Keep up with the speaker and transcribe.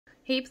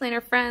Hey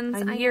planner friends,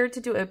 I'm here to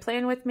do a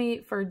plan with me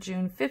for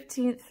June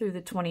 15th through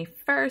the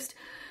 21st.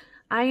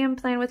 I am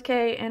Plan with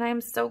Kay, and I'm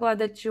so glad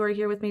that you are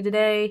here with me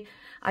today.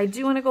 I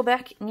do want to go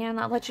back and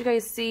let you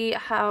guys see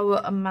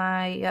how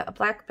my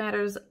Black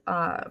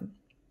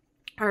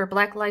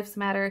Lives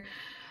Matter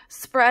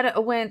spread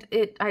went.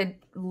 I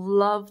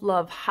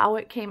love how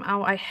it came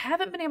out. I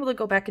haven't been able to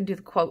go back and do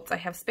the quotes. I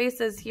have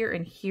spaces here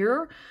and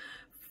here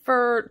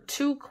for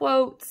 2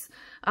 quotes.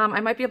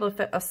 I might be able to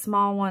fit a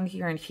small one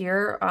here and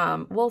here.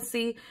 We'll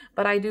see,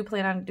 but I do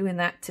plan on doing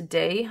that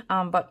today.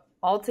 But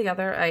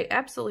altogether, I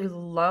absolutely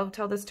loved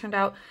how this turned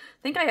out. I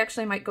think I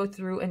actually might go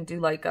through and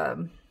do like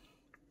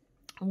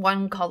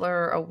 1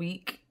 color a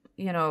week,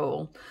 you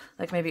know,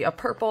 like maybe a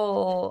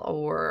purple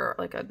or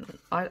like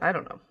I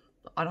don't know,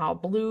 an all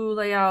blue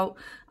layout.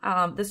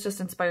 This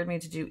just inspired me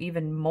to do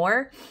even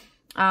more.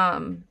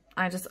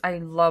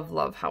 I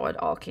love how it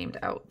all came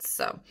out.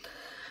 So,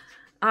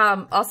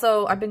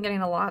 also I've been getting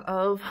a lot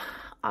of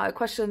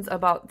questions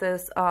about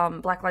this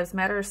Black Lives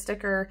Matter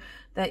sticker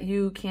that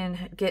you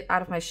can get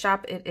out of my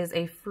shop. It is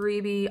a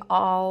freebie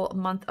all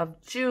month of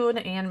June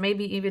and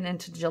maybe even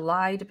into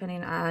July,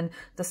 depending on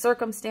the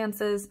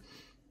circumstances.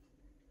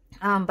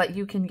 But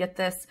you can get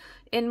this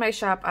in my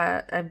shop.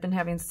 I've been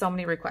having so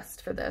many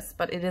requests for this,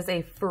 but it is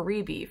a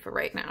freebie for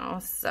right now.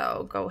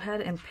 So go ahead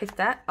and pick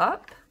that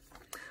up.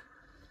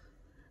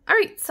 All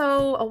right,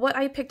 so what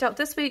I picked out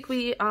this week,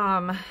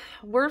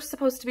 we're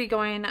supposed to be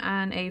going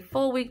on a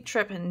full week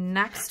trip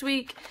next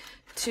week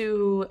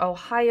to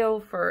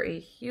Ohio for a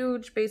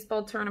huge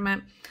baseball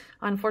tournament.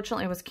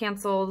 Unfortunately, it was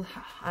canceled.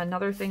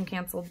 Another thing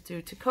canceled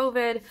due to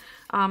COVID.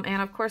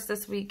 And of course,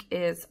 this week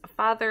is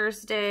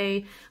Father's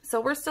Day. So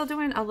we're still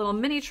doing a little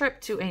mini trip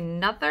to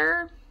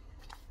another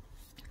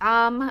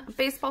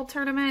baseball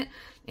tournament.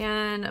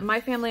 And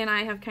my family and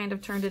I have kind of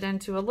turned it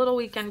into a little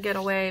weekend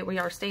getaway. We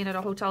are staying at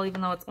a hotel,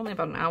 even though it's only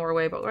about an hour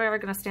away, but we're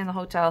going to stay in the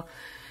hotel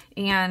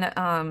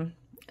and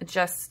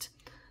just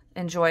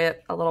enjoy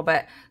it a little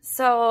bit.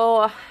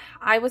 So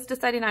I was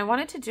deciding I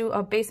wanted to do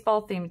a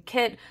baseball themed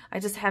kit. I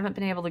just haven't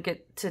been able to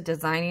get to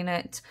designing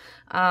it.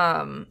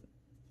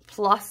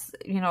 Plus,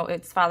 you know,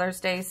 it's Father's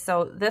Day.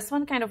 So this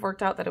one kind of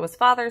worked out that it was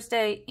Father's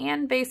Day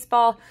and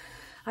baseball.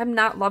 I'm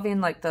not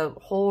loving like the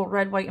whole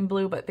red, white, and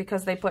blue, but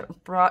because they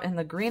brought in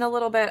the green a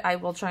little bit, I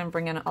will try and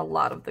bring in a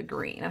lot of the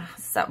green.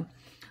 So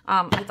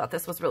I thought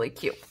this was really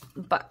cute.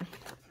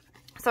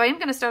 So I am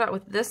going to start out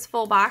with this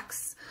full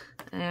box.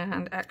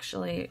 And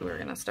actually, we're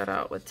going to start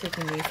out with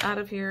taking these out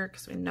of here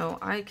because we know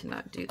I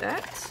cannot do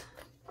that.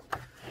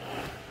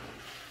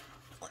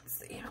 Let's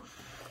see.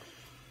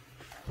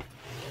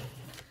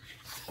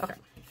 Okay.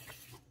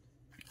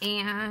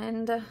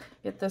 And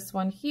get this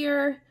one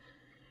here.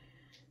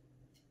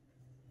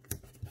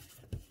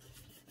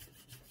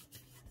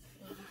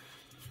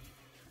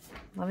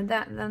 Loving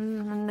that. And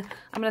then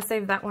I'm going to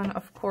save that one,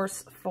 of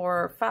course,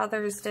 for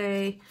Father's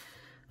Day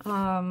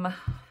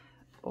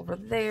over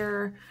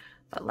there.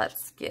 But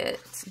let's get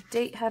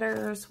date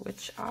headers,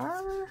 which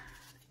are...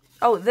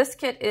 Oh, this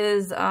kit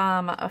is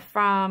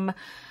from...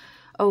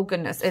 Oh,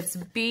 goodness. It's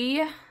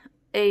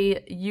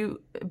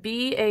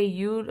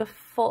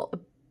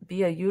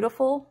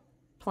BEaYOUtiful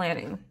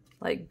Planning.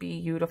 Like,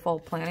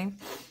 BEaYOUtiful Planning.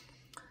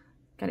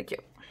 Kind of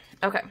cute.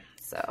 Okay,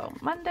 so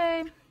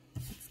Monday.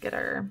 Let's get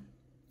our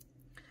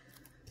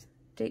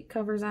date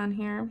covers on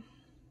here.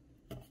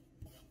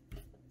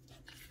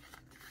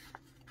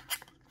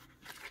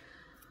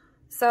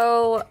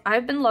 So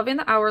I've been loving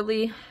the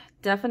Hourly.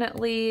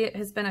 Definitely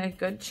has been a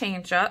good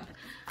change up.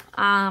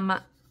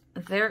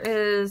 There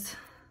is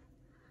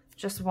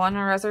just one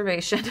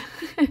reservation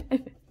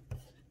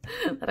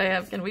that I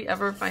have. Can we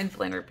ever find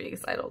planner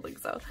piece? I don't think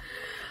so.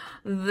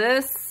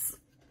 This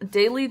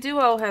Daily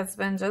Duo has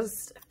been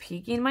just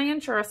piquing my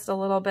interest a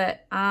little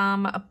bit.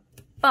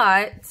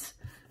 But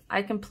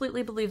I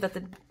completely believe that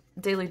the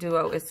Daily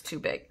Duo is too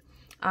big.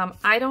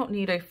 I don't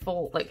need a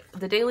full, like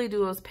the Daily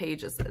Duo's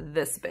page is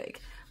this big.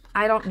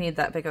 I don't need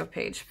that big of a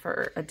page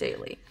for a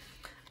daily.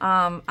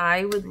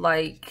 I would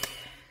like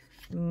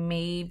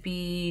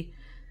maybe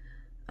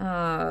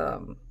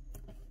an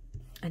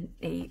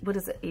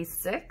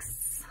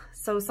A6?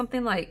 So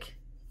something like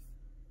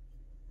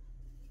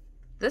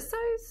this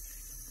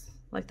size?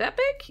 Like that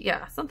big?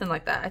 Yeah, something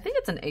like that. I think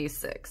it's an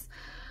A6.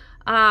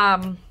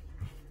 I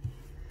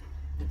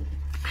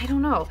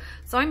don't know.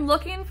 So I'm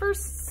looking for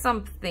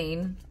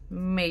something,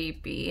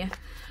 maybe.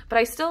 But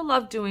I still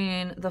love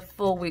doing the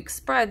full week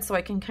spread so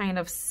I can kind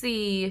of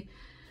see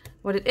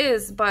what it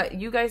is. But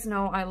you guys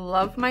know I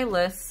love my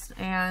list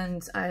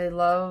and I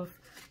love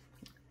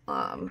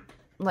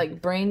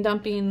like brain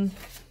dumping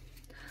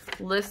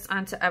lists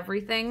onto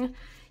everything.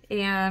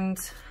 And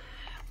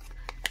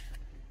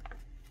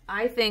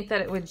I think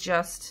that it would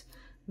just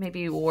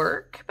maybe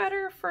work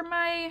better for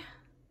my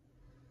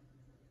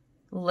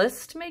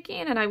list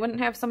making, and I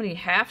wouldn't have so many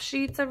half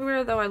sheets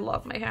everywhere, though I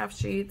love my half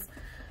sheets.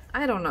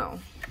 I don't know.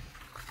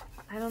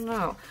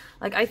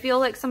 Like, I feel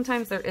like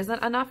sometimes there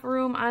isn't enough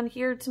room on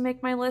here to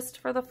make my list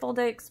for the full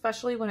day,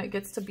 especially when it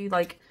gets to be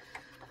like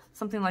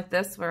something like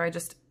this where I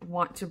just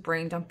want to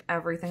brain dump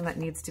everything that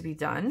needs to be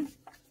done.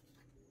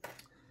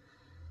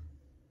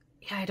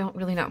 Yeah, I don't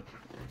really know.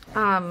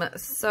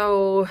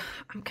 So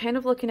I'm kind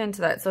of looking into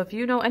that. So if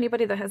you know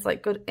anybody that has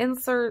like good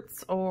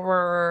inserts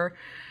or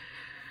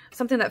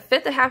something that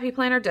fit the Happy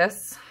Planner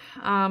discs,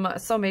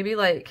 so maybe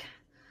like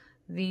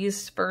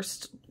these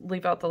first,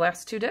 leave out the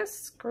last 2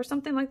 discs or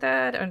something like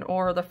that, and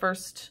or the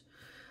first,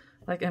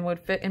 like, and would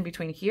fit in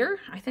between here.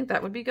 I think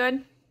that would be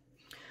good.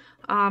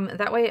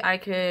 That way I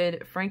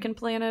could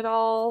Franken-plan it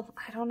all.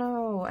 I don't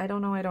know.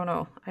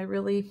 I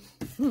really,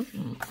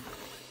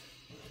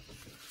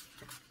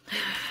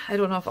 I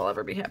don't know if I'll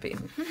ever be happy.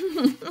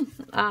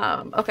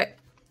 Okay.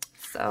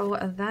 So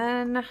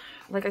then,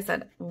 like I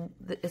said,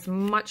 as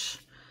much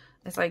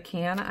as I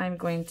can, I'm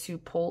going to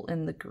pull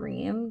in the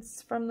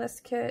greens from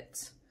this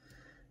kit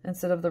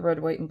instead of the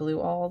red, white, and blue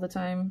all the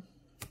time.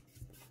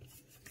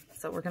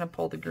 So we're going to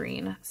pull the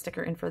green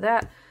sticker in for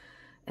that.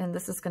 And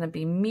this is going to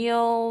be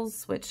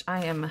meals, which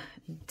I am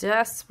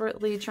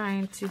desperately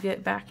trying to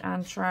get back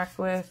on track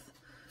with.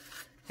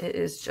 It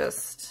is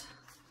just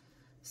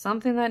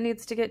something that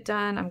needs to get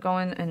done. I'm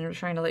going and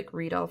trying to like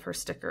read all of her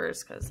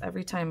stickers because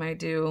every time I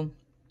do,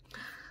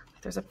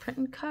 there's a print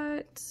and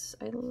cut.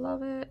 I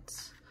love it.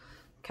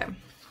 Okay,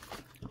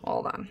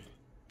 hold on.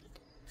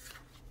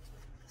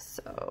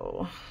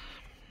 So,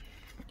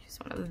 use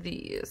one of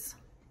these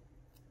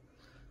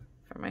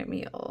for my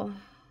meal.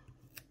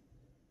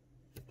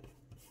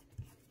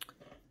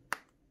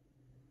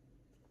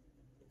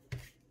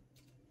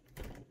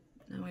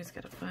 Now he's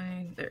got to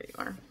find, there you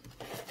are.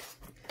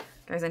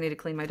 Guys, I need to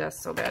clean my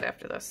desk so bad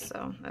after this,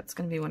 so that's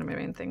going to be one of my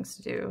main things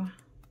to do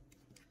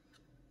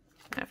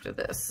after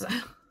this.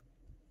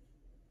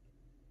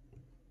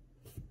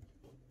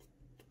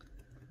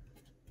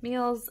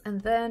 Meals, and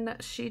then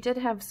she did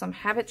have some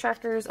habit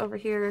trackers over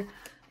here,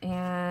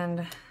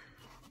 and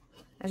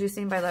as you've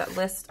seen by that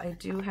list, I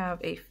do have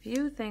a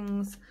few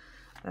things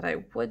that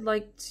I would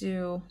like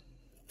to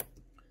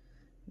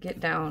get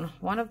down.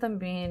 One of them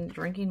being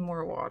drinking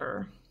more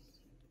water.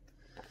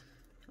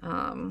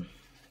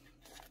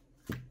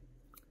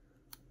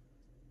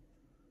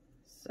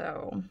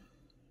 So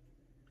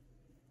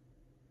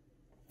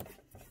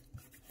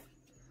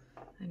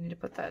I need to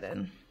put that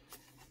in.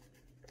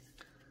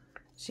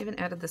 She even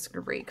added this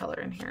gray color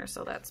in here,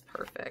 so that's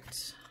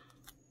perfect.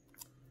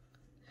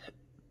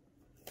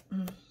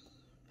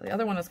 The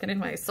other one is getting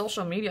my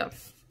social media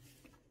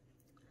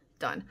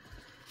done.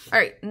 All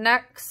right,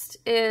 next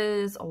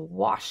is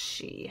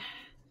washi.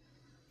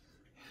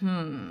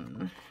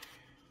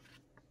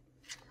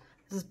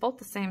 This is both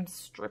the same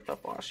strip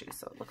of washi,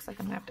 so it looks like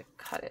I'm gonna have to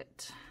cut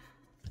it.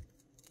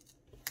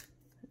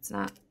 It's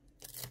not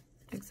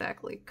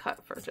exactly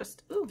cut for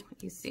just, ooh,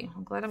 easy.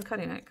 I'm glad I'm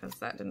cutting it because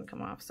that didn't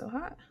come off so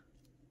hot.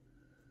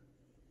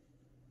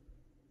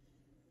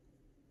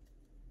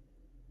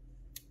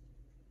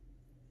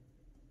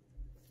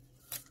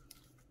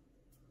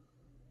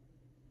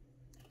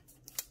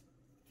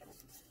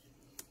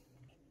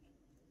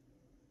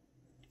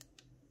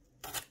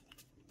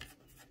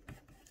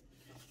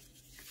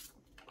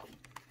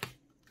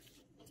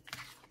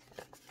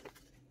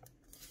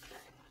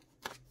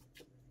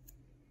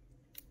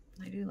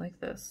 I do like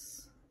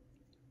this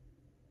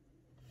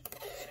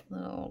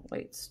little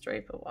white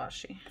stripe of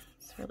washi.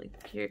 It's really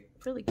cute,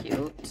 really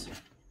cute.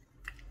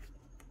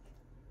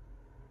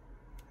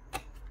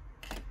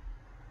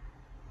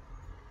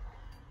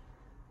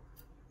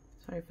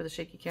 Sorry for the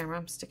shaky camera.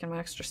 I'm sticking my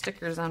extra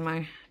stickers on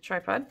my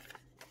tripod.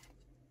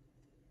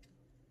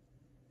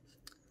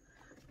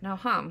 Now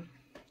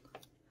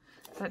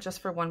is that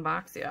just for one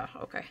box? Yeah,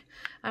 okay.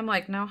 I'm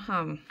like, now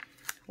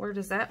where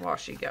does that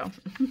washi go?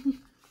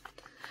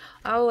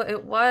 Oh,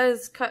 it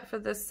was cut for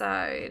this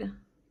side.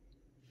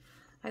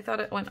 I thought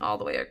it went all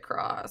the way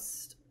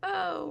across.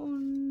 Oh,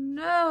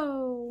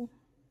 no.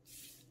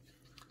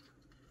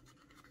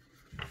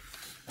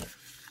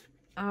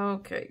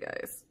 Okay,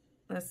 guys.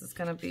 This is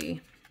going to be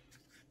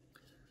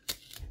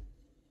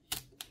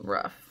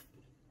rough.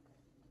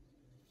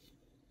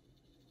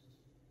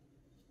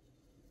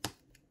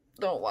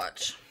 Don't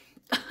watch.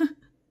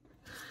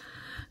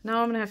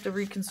 Now I'm going to have to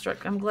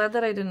reconstruct. I'm glad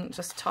that I didn't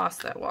just toss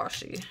that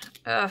washi.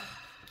 Ugh.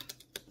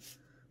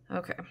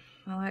 Okay,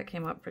 well that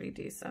came up pretty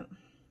decent.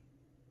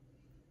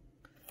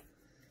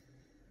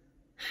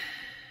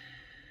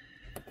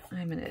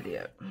 I'm an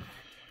idiot.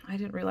 I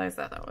didn't realize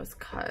that that was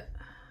cut.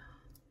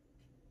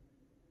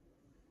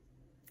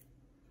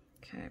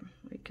 Okay,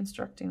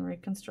 reconstructing.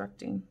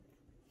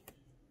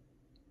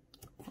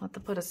 I'll have to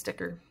put a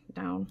sticker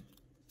down.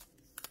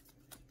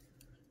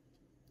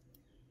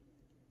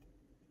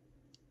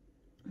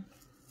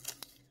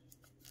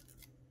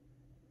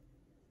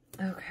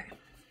 Okay.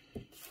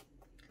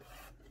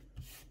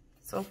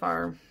 So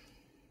far,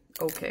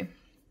 okay.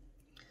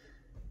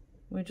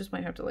 We just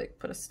might have to like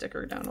put a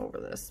sticker down over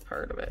this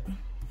part of it,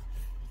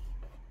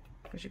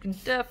 because you can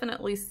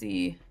definitely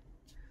see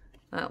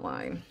that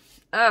line.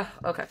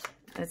 Okay.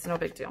 It's no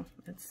big deal.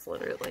 It's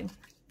literally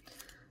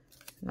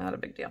not a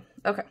big deal.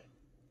 Okay.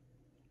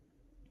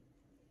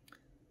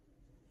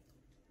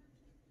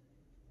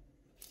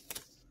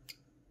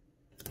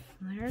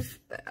 There's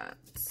that.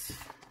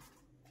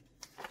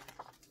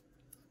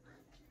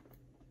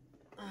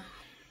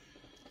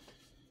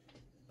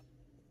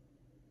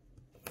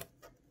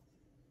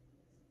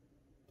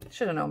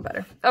 Should have known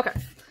better. Okay.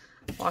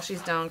 While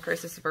she's down,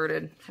 crisis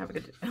averted. Have a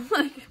good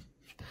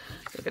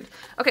good.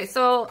 Okay,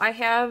 so I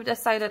have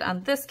decided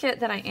on this kit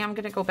that I am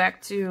going to go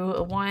back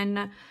to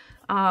one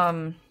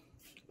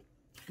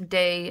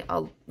day,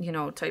 you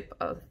know, type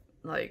of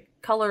like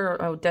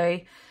color or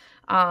day.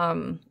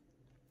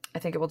 I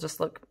think it will just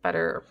look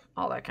better,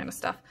 all that kind of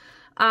stuff.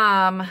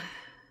 To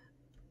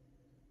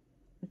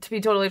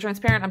be totally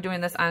transparent, I'm doing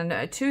this on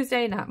a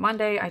Tuesday, not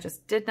Monday. I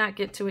just did not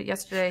get to it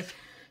yesterday.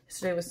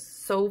 Yesterday was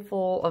so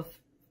full of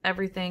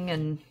everything,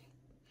 and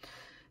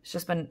it's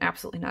just been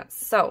absolutely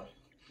nuts. So,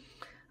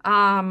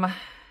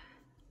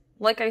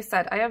 like I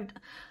said,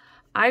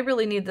 I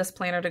really need this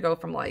planner to go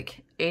from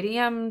like 8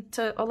 a.m.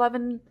 to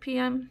 11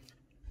 p.m.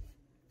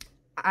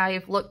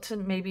 I've looked to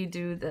maybe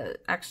do the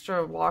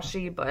extra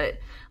washi, but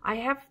I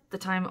have the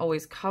time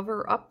always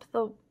cover up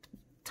the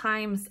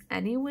times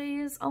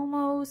anyways,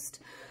 almost.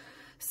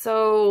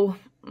 So,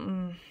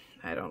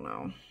 I don't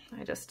know.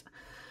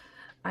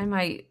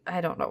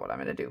 I don't know what I'm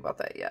going to do about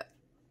that yet.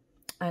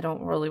 I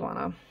don't really want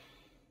to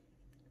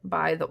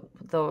buy the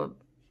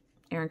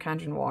Erin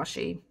Condren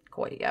washi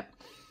quite yet.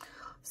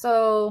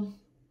 So,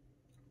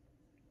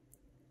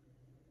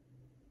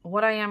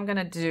 what I am going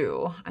to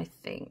do, I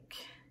think,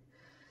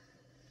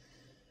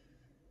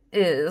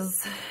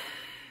 is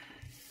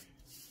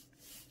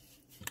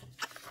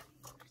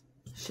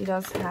she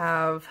does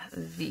have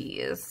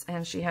these,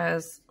 and she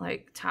has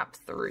like top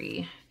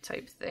 3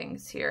 type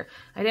things here.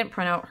 I didn't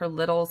print out her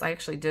littles. I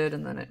actually did,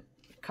 and then it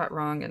cut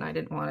wrong, and I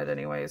didn't want it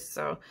anyways.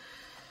 So,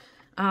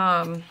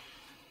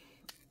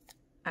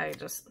 I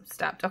just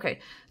stopped. Okay,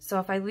 so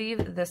if I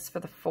leave this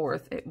for the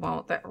 4th, it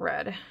won't, that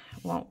red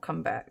won't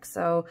come back.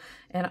 So,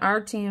 and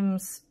our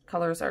team's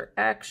colors are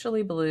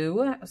actually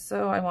blue,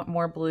 so I want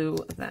more blue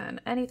than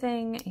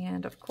anything.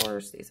 And of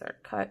course, these are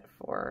cut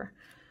for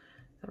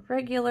the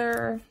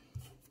regular.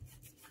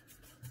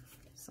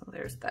 So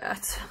there's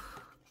that.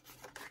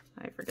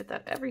 I forget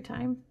that every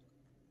time.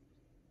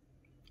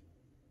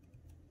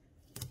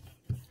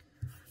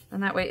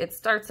 And that way it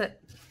starts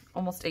at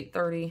almost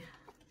 8:30.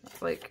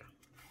 That's like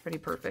pretty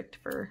perfect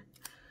for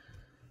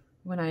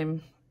when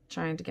I'm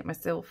trying to get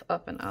myself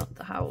up and out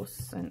the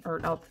house, or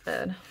out the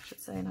bed, I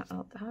should say, not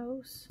out the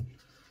house.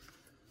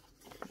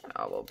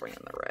 Oh, we'll bring in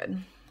the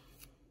red.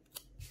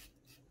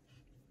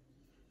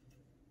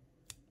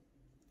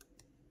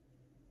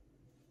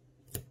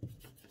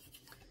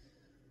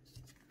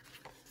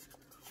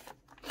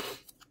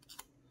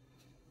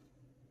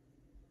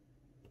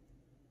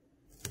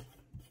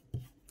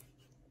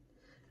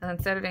 And then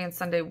Saturday and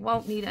Sunday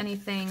won't need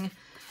anything.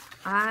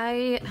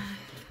 I've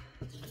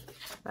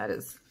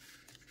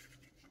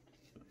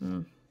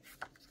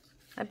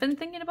been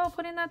thinking about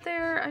putting that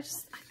there. I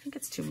think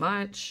it's too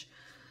much.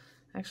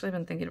 Actually, I've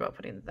been thinking about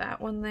putting that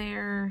one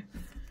there.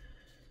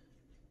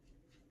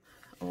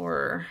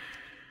 Or,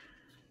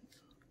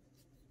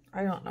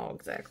 I don't know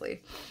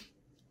exactly.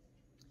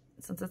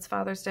 Since it's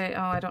Father's Day,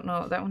 oh, I don't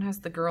know. That one has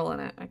the girl in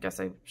it. I guess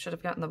I should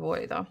have gotten the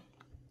boy, though.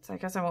 So I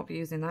guess I won't be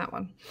using that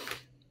one.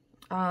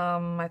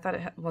 I thought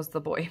it was the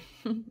boy.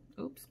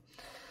 Oops.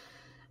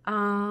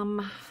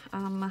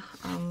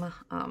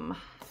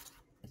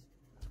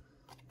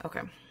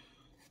 Okay.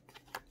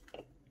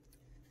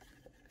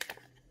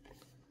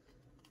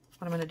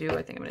 What I'm going to do,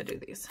 I think I'm going to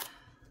do these.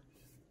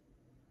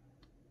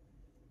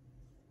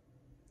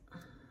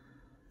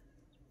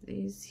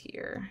 These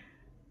here.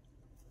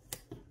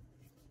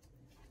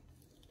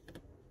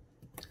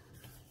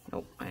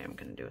 Nope, I am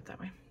going to do it that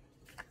way.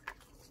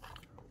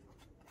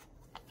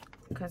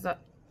 Because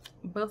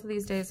both of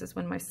these days is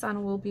when my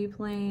son will be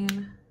playing.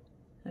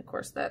 And of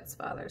course, that's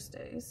Father's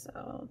Day,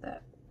 so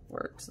that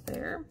works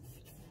there.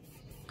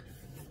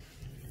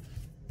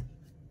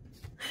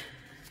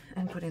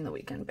 And putting the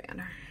weekend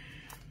banner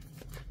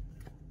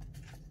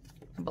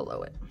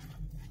below it.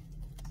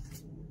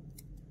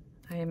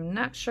 I am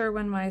not sure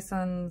when my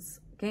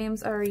son's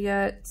games are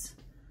yet.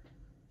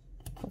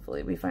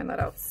 Hopefully we find that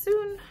out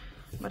soon,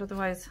 but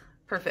otherwise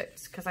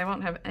perfect, because I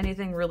won't have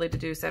anything really to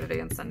do Saturday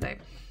and Sunday.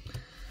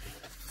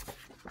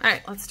 All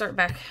right, let's start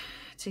back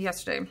to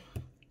yesterday.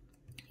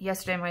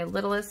 Yesterday, my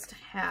littlest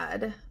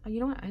had, oh, you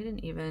know what? I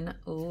didn't even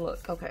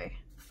look. Okay.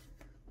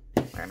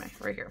 Where am I?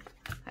 Right here.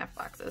 Half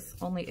boxes.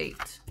 Only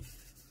 8.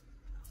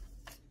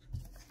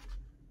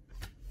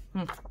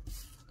 I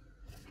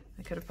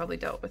could have probably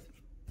dealt with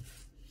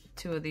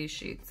 2 of these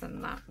sheets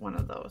and not one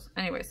of those.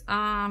 Anyways, where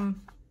are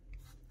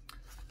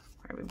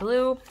we?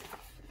 Blue.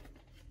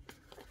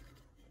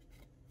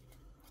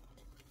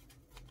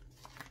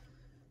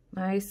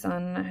 My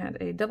son had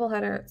a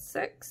doubleheader at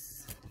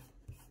 6.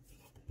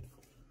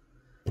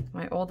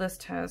 My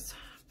oldest has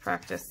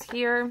practice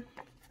here.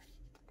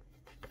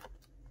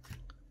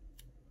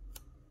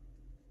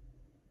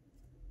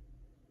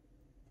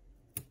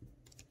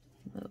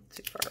 A little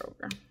too far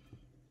over.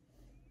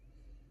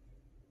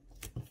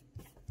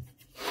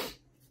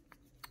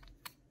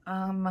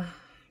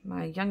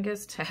 My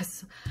youngest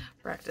has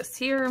practice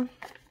here.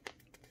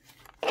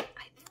 I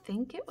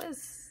think it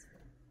was,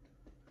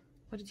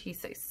 what did he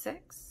say,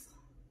 6?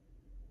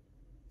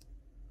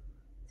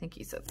 I think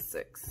he said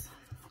 6.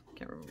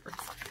 Can't remember.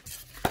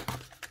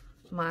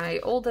 My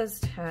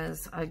oldest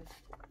has a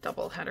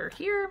double header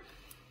here.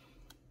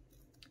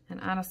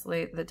 And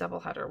honestly, the double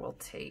header will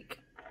take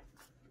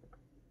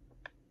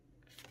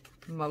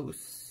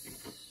most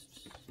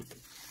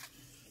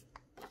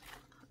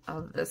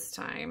of this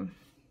time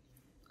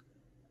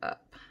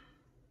up.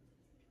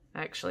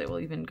 Actually, we'll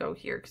even go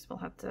here because he'll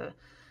have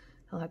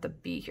to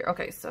be here.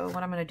 Okay, so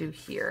what I'm gonna do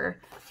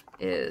here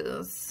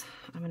is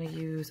I'm gonna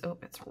use, oh,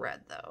 it's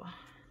red though.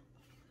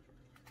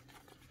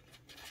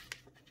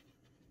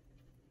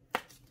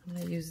 I'm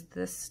gonna use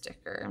this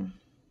sticker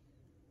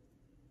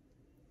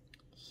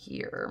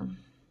here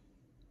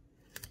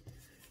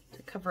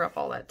to cover up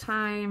all that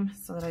time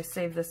so that I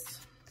save this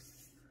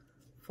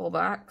full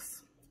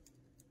box.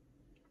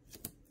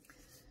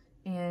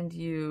 And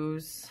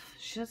use,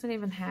 she doesn't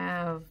even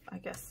have, I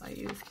guess I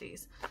use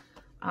these.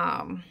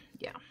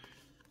 Yeah,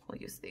 we'll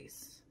use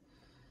these.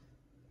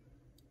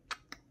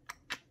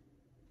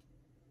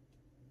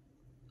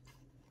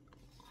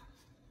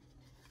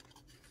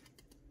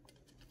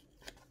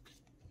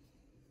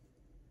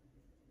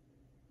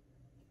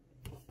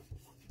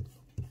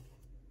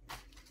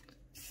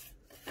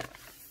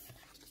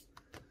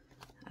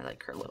 I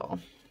like her little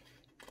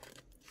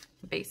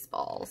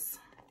baseballs.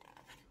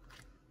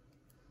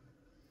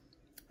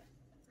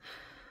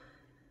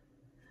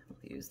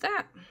 We'll use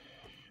that.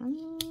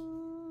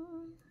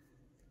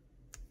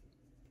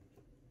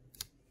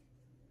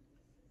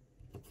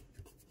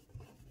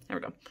 There we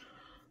go.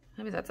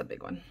 Maybe that's a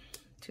big one.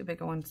 Too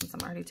big a one since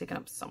I'm already taking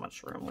up so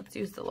much room. Let's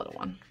use the little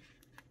one.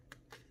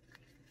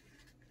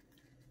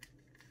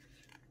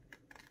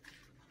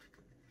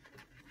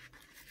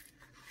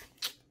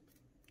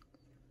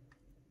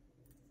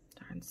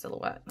 Darn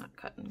silhouette, not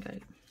cut and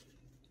kite.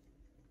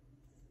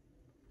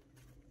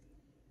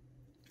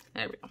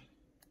 There we go.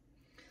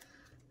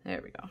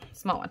 There we go.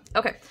 Small one.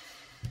 Okay.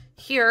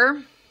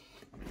 Here,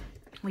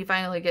 we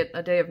finally get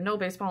a day of no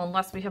baseball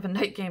unless we have a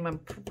night game. I'm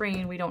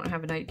praying we don't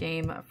have a night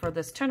game for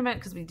this tournament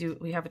because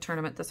we have a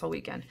tournament this whole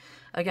weekend.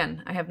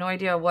 Again, I have no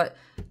idea what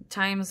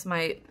times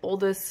my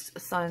oldest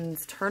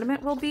son's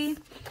tournament will be.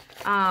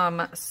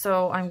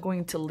 So I'm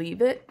going to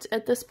leave it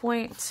at this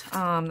point.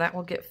 That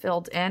will get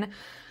filled in.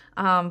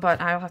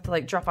 But I'll have to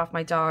like drop off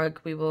my dog.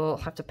 We will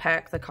have to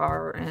pack the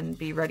car and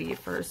be ready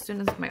for as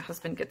soon as my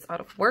husband gets out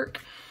of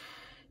work.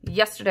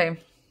 Yesterday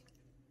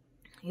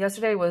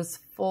was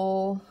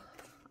full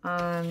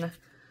on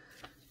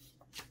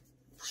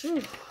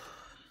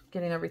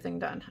getting everything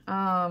done.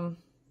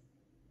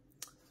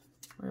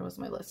 Where was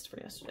my list for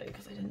yesterday?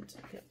 Because I didn't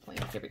get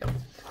planned. Here we go.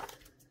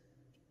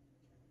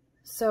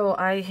 So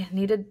I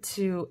needed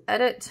to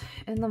edit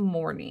in the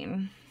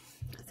morning.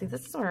 See,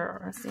 this is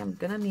where, see, I'm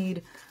gonna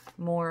need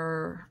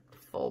more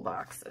full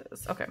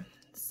boxes. Okay,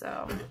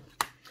 so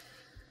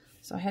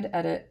I had to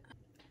edit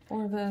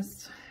for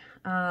this.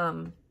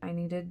 I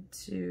needed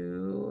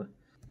to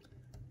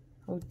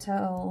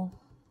hotel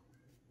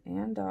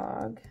and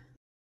dog.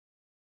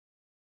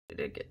 Did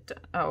it get done?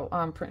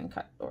 Oh, print and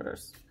cut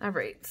orders. All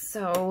right,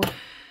 so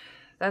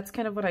that's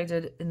kind of what I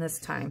did in this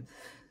time.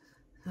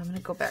 I'm gonna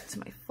go back to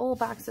my full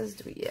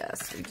boxes.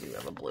 Yes, we do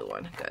have a blue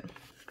one. Good.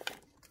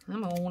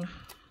 Come on.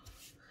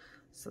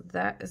 So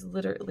that is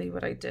literally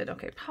what I did.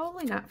 Okay,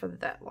 probably not for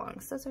that long.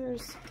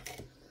 Scissors.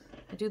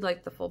 I do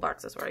like the full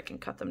boxes where I can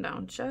cut them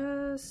down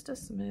just a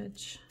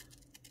smidge.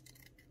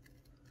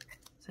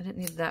 So I didn't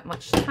need that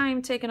much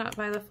time taken up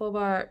by the full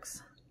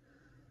box.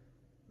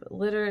 But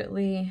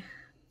literally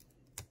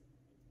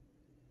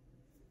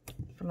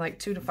from like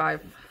 2 to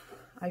 5,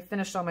 I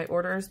finished all my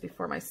orders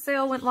before my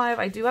sale went live.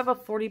 I do have a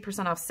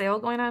 40% off sale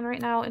going on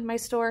right now in my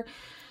store.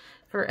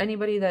 For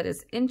anybody that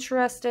is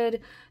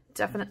interested,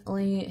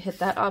 definitely hit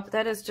that up.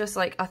 That is just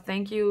like a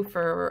thank you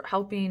for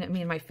helping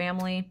me and my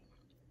family.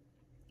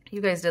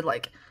 You guys did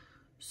like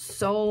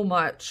so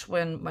much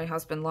when my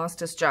husband lost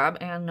his job,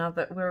 and now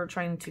that we're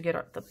trying to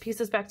get the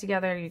pieces back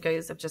together, you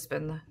guys have just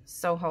been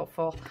so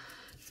helpful.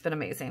 It's been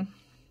amazing.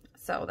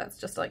 So that's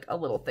just like a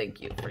little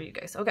thank you for you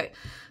guys. Okay,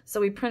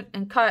 so we print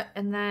and cut,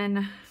 and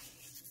then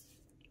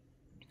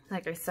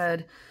like I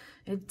said,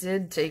 it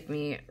did take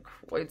me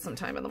quite some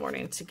time in the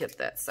morning to get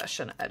that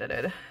session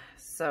edited.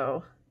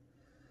 So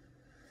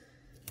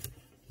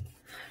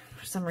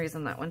for some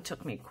reason that one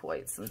took me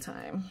quite some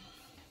time.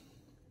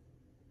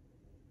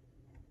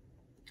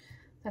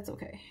 That's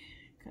okay,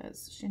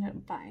 because she ended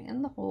up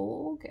buying the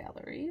whole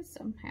gallery,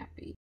 so I'm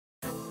happy.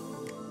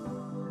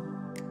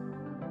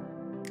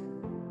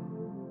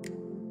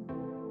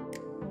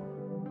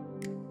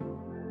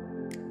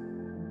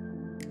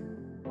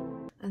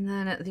 And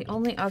then the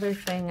only other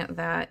thing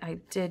that I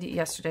did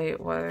yesterday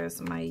was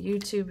my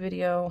YouTube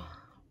video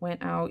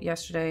went out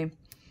yesterday,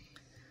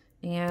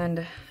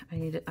 and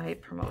I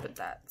promoted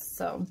that.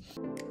 So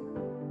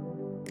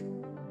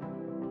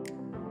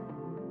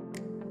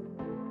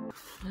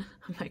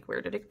I'm like,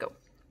 where did it go?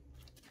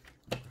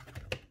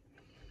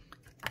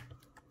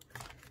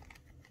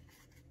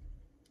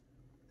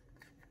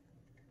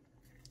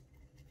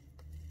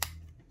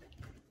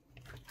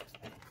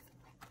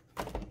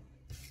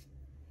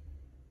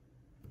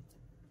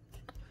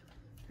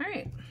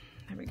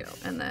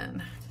 and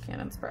then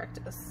Cannon's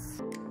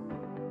practice.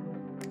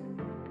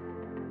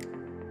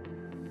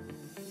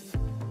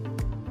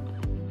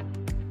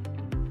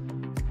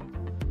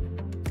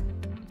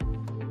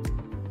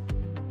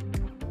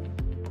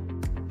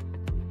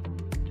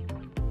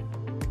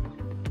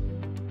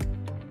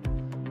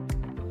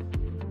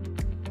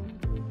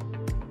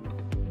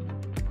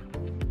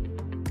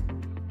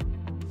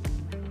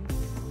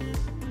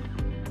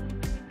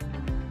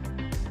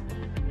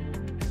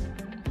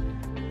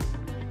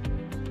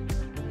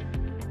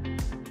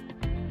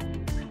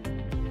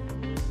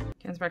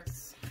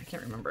 Practice. I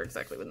can't remember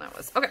exactly when that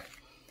was. Okay.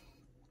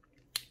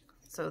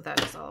 So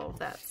that is all of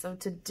that. So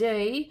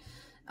today,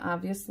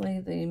 obviously,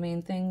 the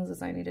main things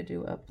is I need to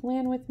do a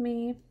plan with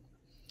me.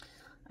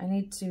 I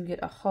need to get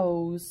a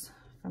hose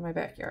for my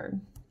backyard.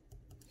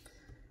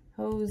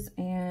 Hose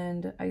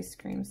and ice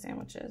cream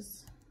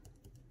sandwiches.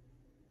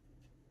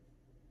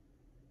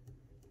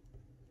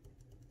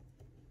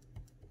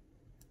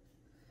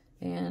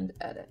 And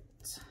edit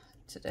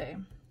today.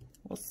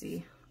 We'll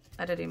see.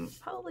 Editing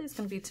probably is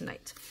going to be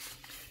tonight.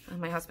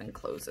 My husband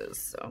closes,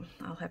 so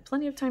I'll have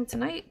plenty of time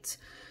tonight.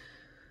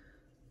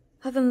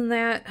 Other than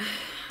that,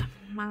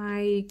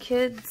 my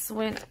kids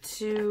went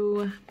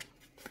to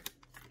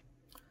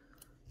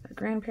their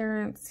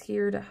grandparents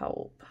here to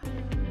help.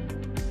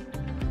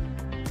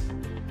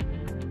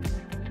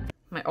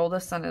 My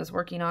oldest son is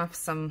working off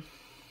some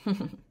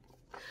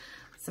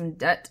some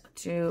debt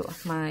to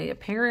my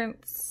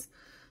parents,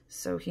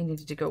 so he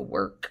needed to go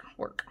work.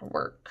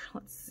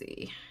 Let's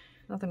see.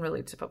 Nothing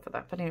really to put for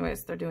that, but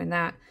anyways, they're doing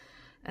that.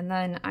 And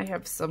then I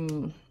have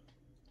some,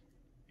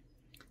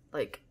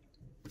 like,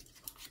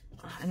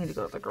 I need to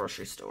go to the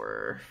grocery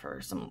store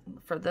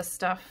for this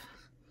stuff.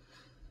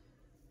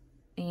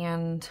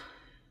 And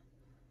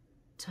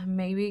to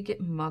maybe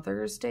get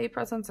Mother's Day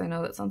presents. I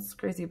know that sounds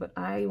crazy, but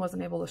I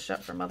wasn't able to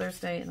shop for Mother's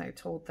Day, and I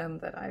told them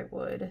that I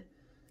would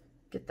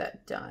get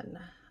that done.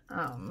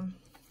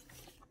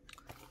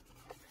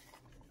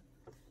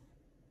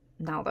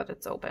 Now that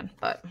it's open,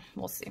 but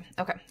we'll see.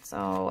 Okay,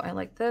 so I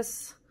like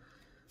this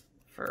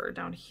for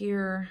down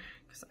here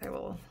because I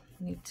will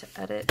need to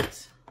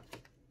edit.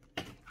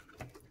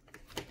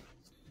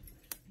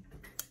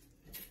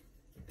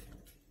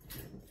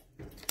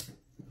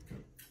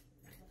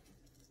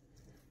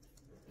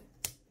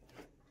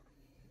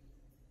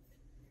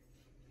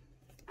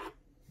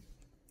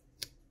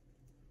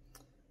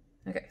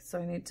 Okay, so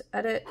I need to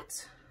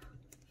edit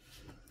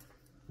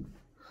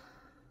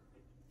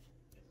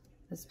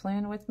this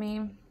plan with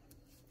me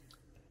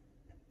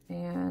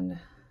and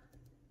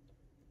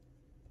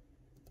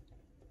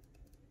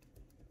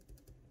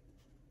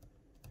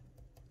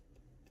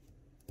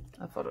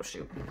a photo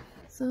shoot.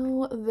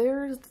 So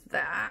there's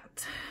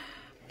that.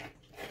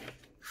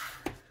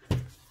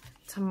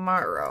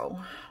 Tomorrow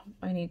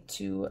I need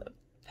to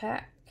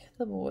pack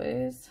the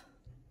boys.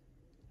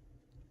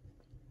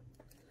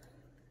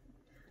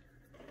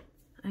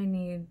 I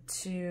need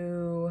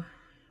to,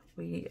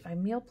 I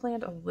meal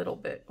planned a little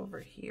bit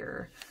over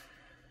here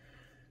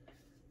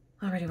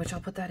already, which I'll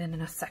put that in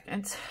a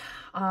second.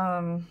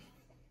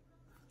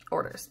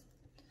 Orders.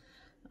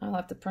 I'll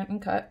have to print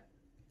and cut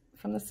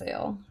from the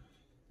sale.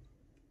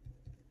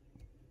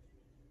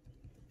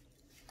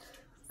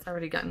 It's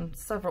already gotten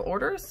several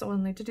orders, so we'll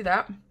need to do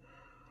that.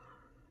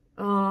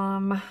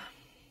 And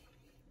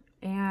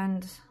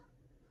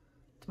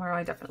tomorrow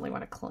I definitely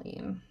want to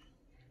clean.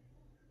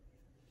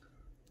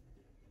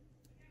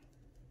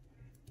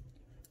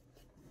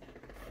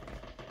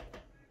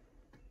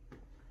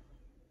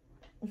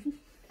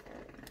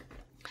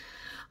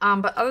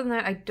 But other than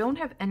that, I don't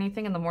have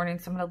anything in the morning,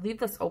 so I'm going to leave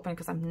this open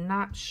because I'm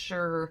not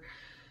sure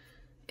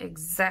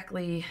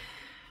exactly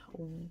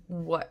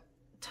what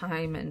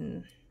time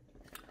and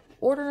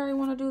order I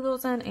want to do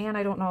those in, and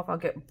I don't know if I'll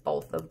get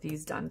both of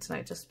these done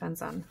tonight. Just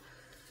depends on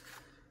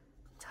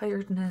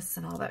tiredness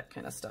and all that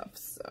kind of stuff.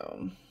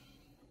 So,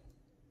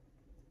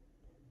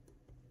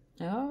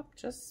 oh,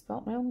 just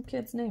spelled my own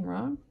kid's name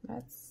wrong.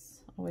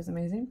 That's always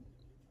amazing.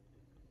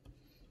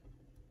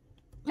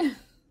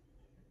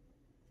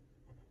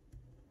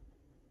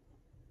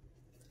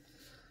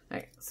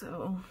 Alright,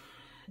 so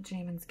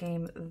Jamin's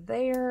game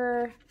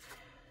there.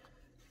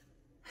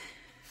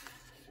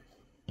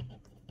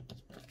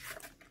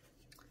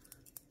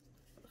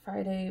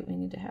 Friday, we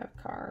need to have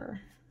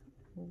car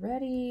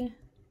ready.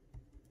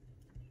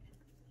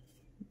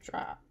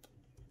 Drop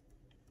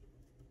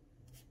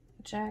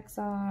jacks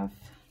off.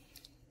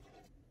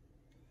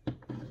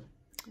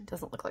 It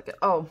doesn't look like it.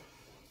 Oh,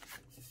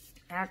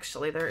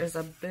 actually, there is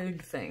a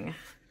big thing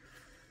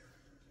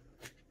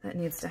that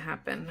needs to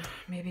happen.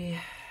 Maybe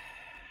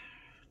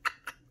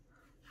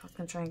I was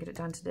gonna try and get it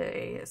done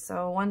today.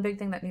 So one big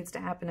thing that needs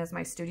to happen is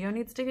my studio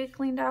needs to get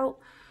cleaned out.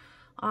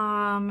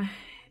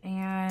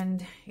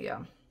 And yeah.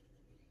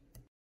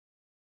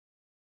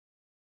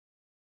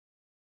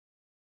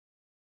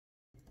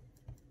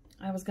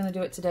 I was gonna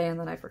do it today and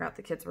then I forgot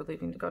the kids were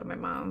leaving to go to my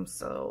mom's,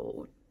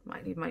 so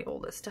I need my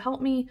oldest to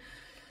help me.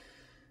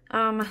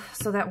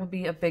 So that would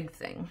be a big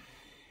thing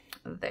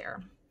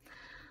there.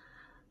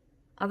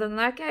 Other than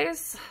that,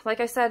 guys, like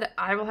I said,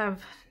 I will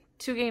have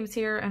 2 games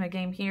here and a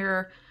game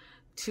here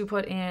to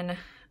put in.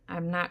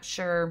 I'm not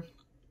sure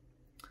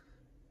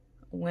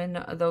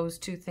when those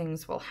 2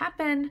 things will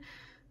happen.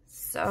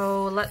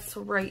 So let's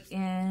write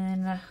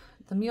in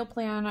the meal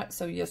plan.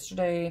 So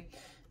yesterday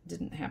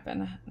didn't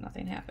happen.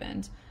 Nothing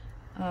happened.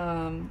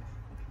 Tacos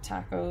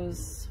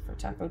for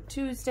Taco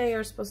Tuesday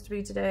are supposed to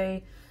be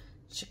today.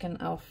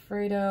 Chicken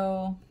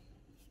Alfredo.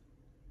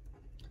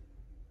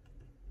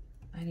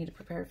 I need to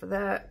prepare for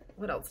that.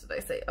 What else did I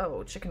say?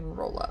 Oh, chicken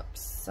roll-ups.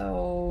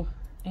 So,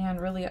 and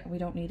really we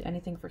don't need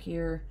anything for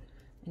here,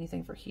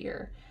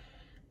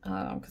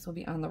 because we'll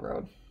be on the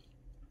road.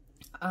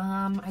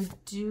 I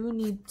do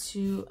need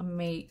to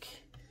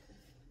make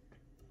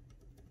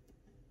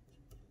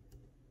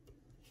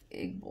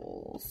egg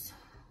bowls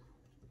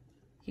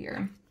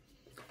here.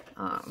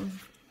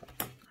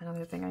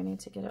 Another thing I need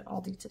to get at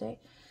Aldi today.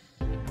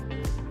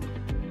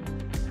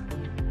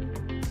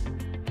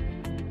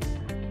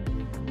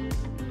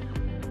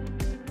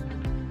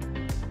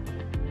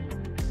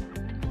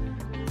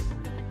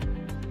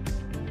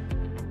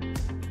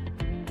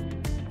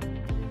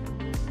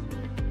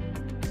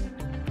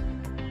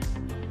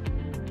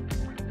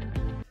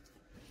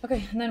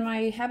 Okay, and then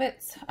my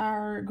habits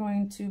are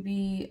going to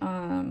be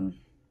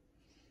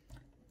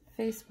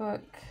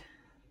Facebook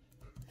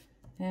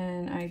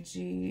and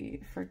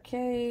IG for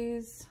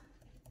K's,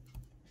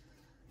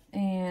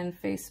 and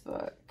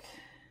Facebook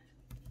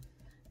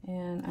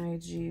and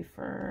IG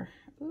for,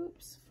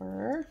 oops,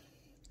 for,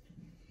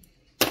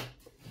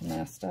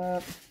 messed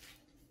up.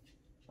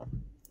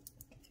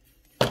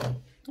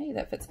 Hey,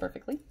 that fits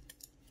perfectly.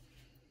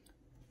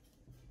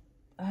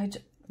 I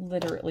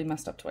literally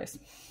messed up twice.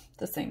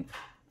 The same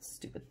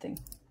stupid thing.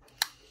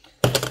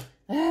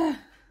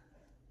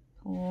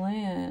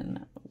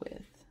 Plan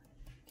with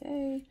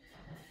K,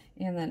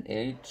 and then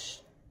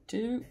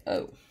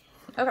H2O.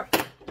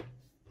 Okay.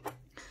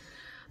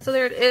 So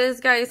there it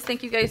is, guys.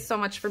 Thank you guys so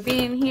much for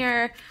being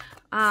here.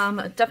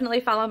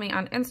 Definitely follow me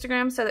on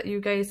Instagram so that you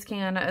guys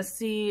can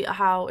see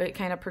how it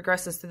kind of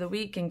progresses through the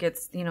week and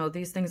gets, you know,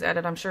 these things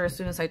added. I'm sure as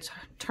soon as I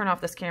turn off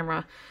this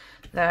camera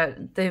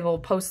that they will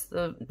post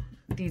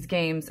these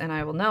games and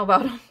I will know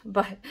about them.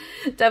 But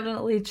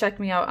definitely check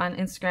me out on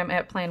Instagram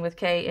at Plan with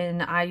K,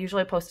 and I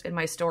usually post in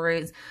my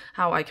stories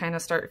how I kind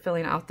of start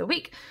filling out the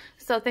week.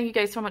 So thank you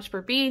guys so much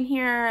for being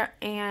here,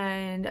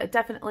 and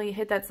definitely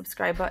hit that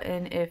subscribe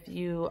button if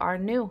you are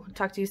new.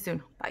 Talk to you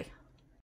soon. Bye.